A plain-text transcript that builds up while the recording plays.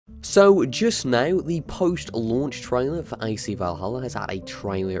So just now, the post-launch trailer for AC Valhalla has had a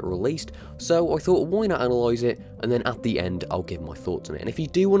trailer released, so I thought why not analyse it, and then at the end I'll give my thoughts on it. And if you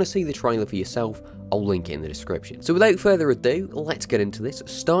do want to see the trailer for yourself, I'll link it in the description. So without further ado, let's get into this,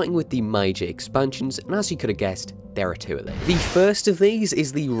 starting with the major expansions, and as you could have guessed, there are two of them. The first of these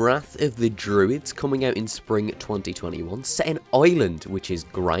is the Wrath of the Druids, coming out in spring 2021, set in Ireland, which is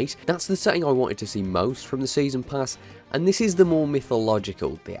great. That's the setting I wanted to see most from the Season Pass, and this is the more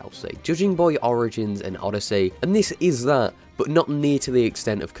mythological DLC, judging by Origins and Odyssey, and this is that, but not near to the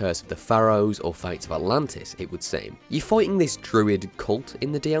extent of Curse of the Pharaohs or Fates of Atlantis, it would seem. You're fighting this druid cult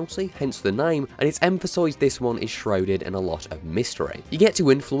in the DLC, hence the name, and it's emphasised this one is shrouded in a lot of mystery. You get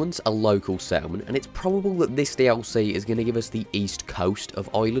to influence a local settlement, and it's probable that this DLC is going to give us the east coast of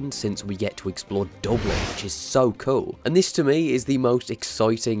Ireland, since we get to explore Dublin, which is so cool. And this to me is the most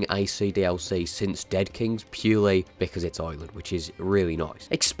exciting AC DLC since Dead Kings, purely because it's Ireland, which is really nice.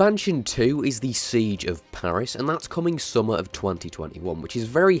 Expansion 2 is the Siege of Paris, and that's coming summer of 2021, which is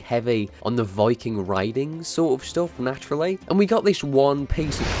very heavy on the Viking raiding sort of stuff naturally. And we got this one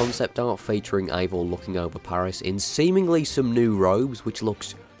piece of concept art featuring Eivor looking over Paris in seemingly some new robes, which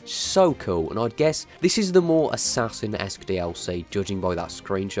looks so cool, and I'd guess this is the more assassin-esque DLC, judging by that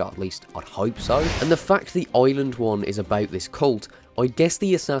screenshot, at least I'd hope so. And the fact the island one is about this cult, I guess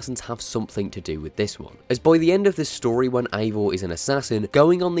the assassins have something to do with this one, as by the end of the story, when Eivor is an assassin,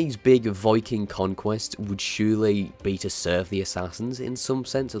 going on these big Viking conquests would surely be to serve the assassins in some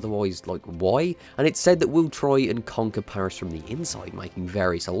sense, otherwise, like, why? And it's said that we'll try and conquer Paris from the inside, making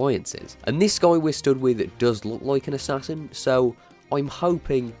various alliances. And this guy we're stood with does look like an assassin, so I'm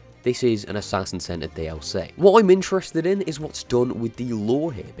hoping this is an assassin-centered DLC. What I'm interested in is what's done with the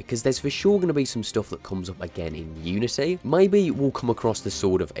lore here, because there's for sure going to be some stuff that comes up again in Unity. Maybe we'll come across the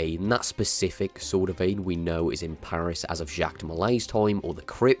Sword of Eden, that specific Sword of Eden we know is in Paris as of Jacques de Malay's time, or the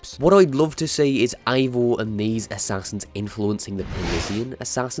Crypts. What I'd love to see is Eivor and these assassins influencing the Parisian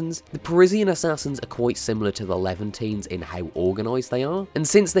assassins. The Parisian assassins are quite similar to the Levantines in how organised they are, and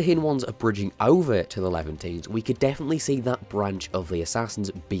since the Hin ones are bridging over to the Levantines, we could definitely see that branch of the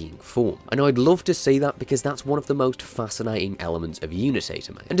assassins being form. And I'd love to see that, because that's one of the most fascinating elements of Unity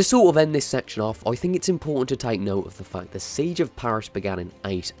to me. And to sort of end this section off, I think it's important to take note of the fact the Siege of Paris began in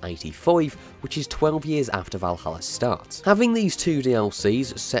 885, which is 12 years after Valhalla starts. Having these two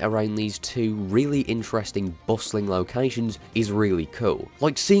DLCs set around these two really interesting, bustling locations is really cool.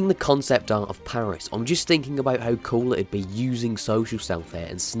 Like seeing the concept art of Paris, I'm just thinking about how cool it'd be using social stealth there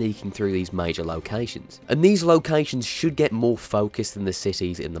and sneaking through these major locations. And these locations should get more focused than the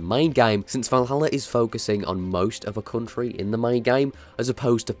cities in the main game, since Valhalla is focusing on most of a country in the main game, as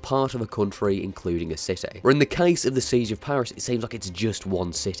opposed to part of a country including a city. Where in the case of the Siege of Paris, it seems like it's just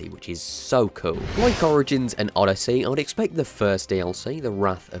one city, which is so cool. Like Origins and Odyssey, I would expect the first DLC, the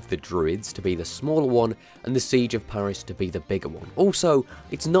Wrath of the Druids, to be the smaller one, and the Siege of Paris to be the bigger one. Also,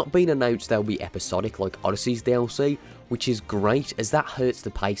 it's not been announced they'll be episodic like Odyssey's DLC, which is great, as that hurts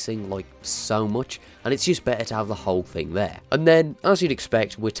the pacing like so much, and it's just better to have the whole thing there. And then, as you'd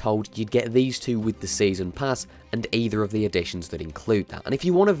expect, we're told you'd get these two with the Season Pass, and either of the editions that include that. And if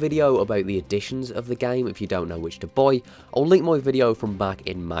you want a video about the editions of the game, if you don't know which to buy, I'll link my video from back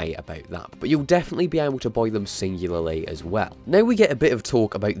in May about that, but you'll definitely be able to buy them singularly as well. Now we get a bit of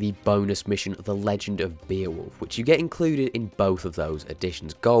talk about the bonus mission, The Legend of Beowulf, which you get included in both of those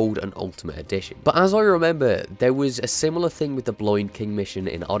editions, Gold and Ultimate Edition. But as I remember, there was a similar thing with the Blind King mission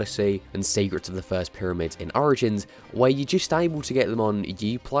in Odyssey and Secrets of the First Pyramids in Origins, where you're just able to get them on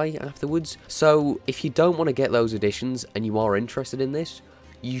Uplay afterwards. So if you don't want to get those editions and you are interested in this,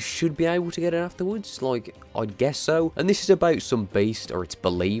 you should be able to get it afterwards, like, I'd guess so. And this is about some beast, or it's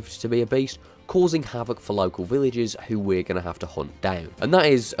believed to be a beast, causing havoc for local villagers who we're going to have to hunt down, and that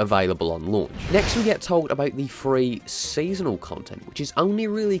is available on launch. Next we get told about the free seasonal content, which is only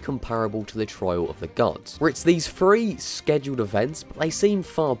really comparable to the Trial of the Gods, where it's these free scheduled events, but they seem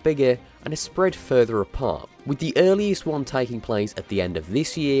far bigger and are spread further apart, with the earliest one taking place at the end of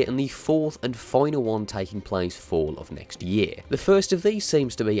this year and the fourth and final one taking place fall of next year. The first of these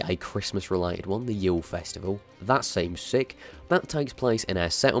seems to be a Christmas related one, the Yule Festival. That seems sick. That takes place in our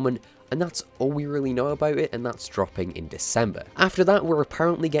settlement, and that's all we really know about it, and that's dropping in December. After that, we're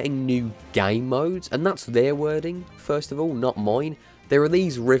apparently getting new game modes, and that's their wording, first of all, not mine. There are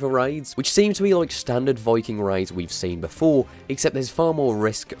these river raids, which seem to be like standard Viking raids we've seen before, except there's far more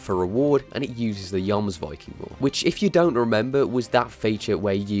risk for reward, and it uses the Yoms Viking lore, which, if you don't remember, was that feature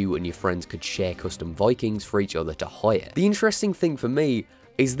where you and your friends could share custom Vikings for each other to hire. The interesting thing for me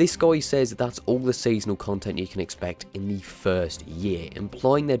is this guy says that's all the seasonal content you can expect in the first year,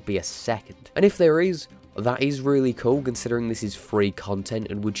 implying there'd be a second. And if there is, that is really cool considering this is free content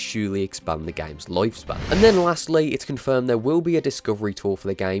and would surely expand the game's lifespan. And then lastly, it's confirmed there will be a discovery tour for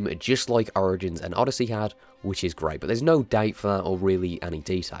the game, just like Origins and Odyssey had, which is great, but there's no date for that or really any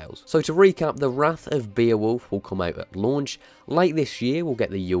details. So to recap, the Wrath of Beowulf will come out at launch. Late this year, we'll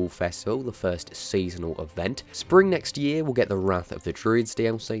get the Yule Festival, the first seasonal event. Spring next year, we'll get the Wrath of the Druids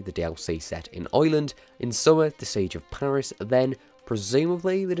DLC, the DLC set in Ireland. In summer, the Siege of Paris, then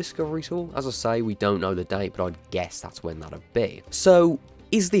presumably the Discovery Tour. As I say, we don't know the date, but I'd guess that's when that'll be. So,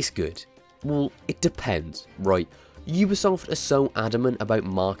 is this good? Well, it depends, right? Ubisoft are so adamant about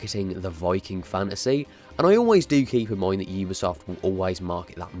marketing the Viking fantasy, and I always do keep in mind that Ubisoft will always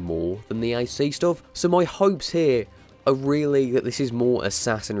market that more than the AC stuff, so my hopes here are really that this is more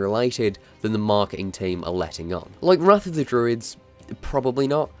assassin related than the marketing team are letting on. Like Wrath of the Druids, probably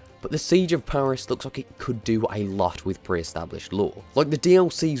not, but the Siege of Paris looks like it could do a lot with pre-established lore. Like the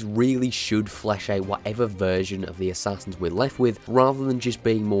DLCs really should flesh out whatever version of the assassins we're left with, rather than just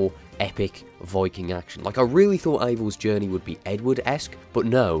being more epic Viking action. Like I really thought Eivill's journey would be Edward-esque, but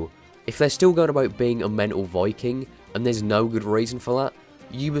no. If they're still going about being a mental Viking, and there's no good reason for that,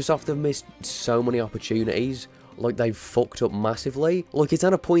 Ubisoft have missed so many opportunities. Like they've fucked up massively. Like it's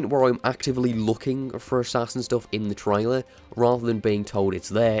at a point where I'm actively looking for assassin stuff in the trailer rather than being told it's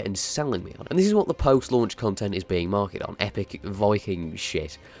there and selling me on it. And this is what the post-launch content is being marketed on, epic Viking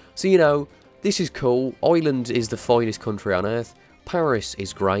shit. So you know, this is cool. Ireland is the finest country on earth. Paris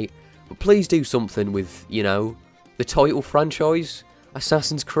is great. But please do something with, you know, the title franchise,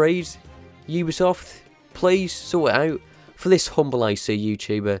 Assassin's Creed, Ubisoft. Please sort it out for this humble AC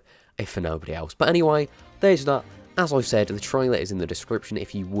YouTuber, if for nobody else. But anyway, there's that. As I've said, the trailer is in the description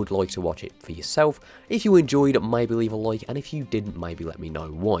if you would like to watch it for yourself. If you enjoyed, maybe leave a like, and if you didn't, maybe let me know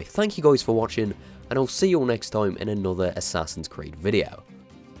why. Thank you guys for watching, and I'll see you all next time in another Assassin's Creed video.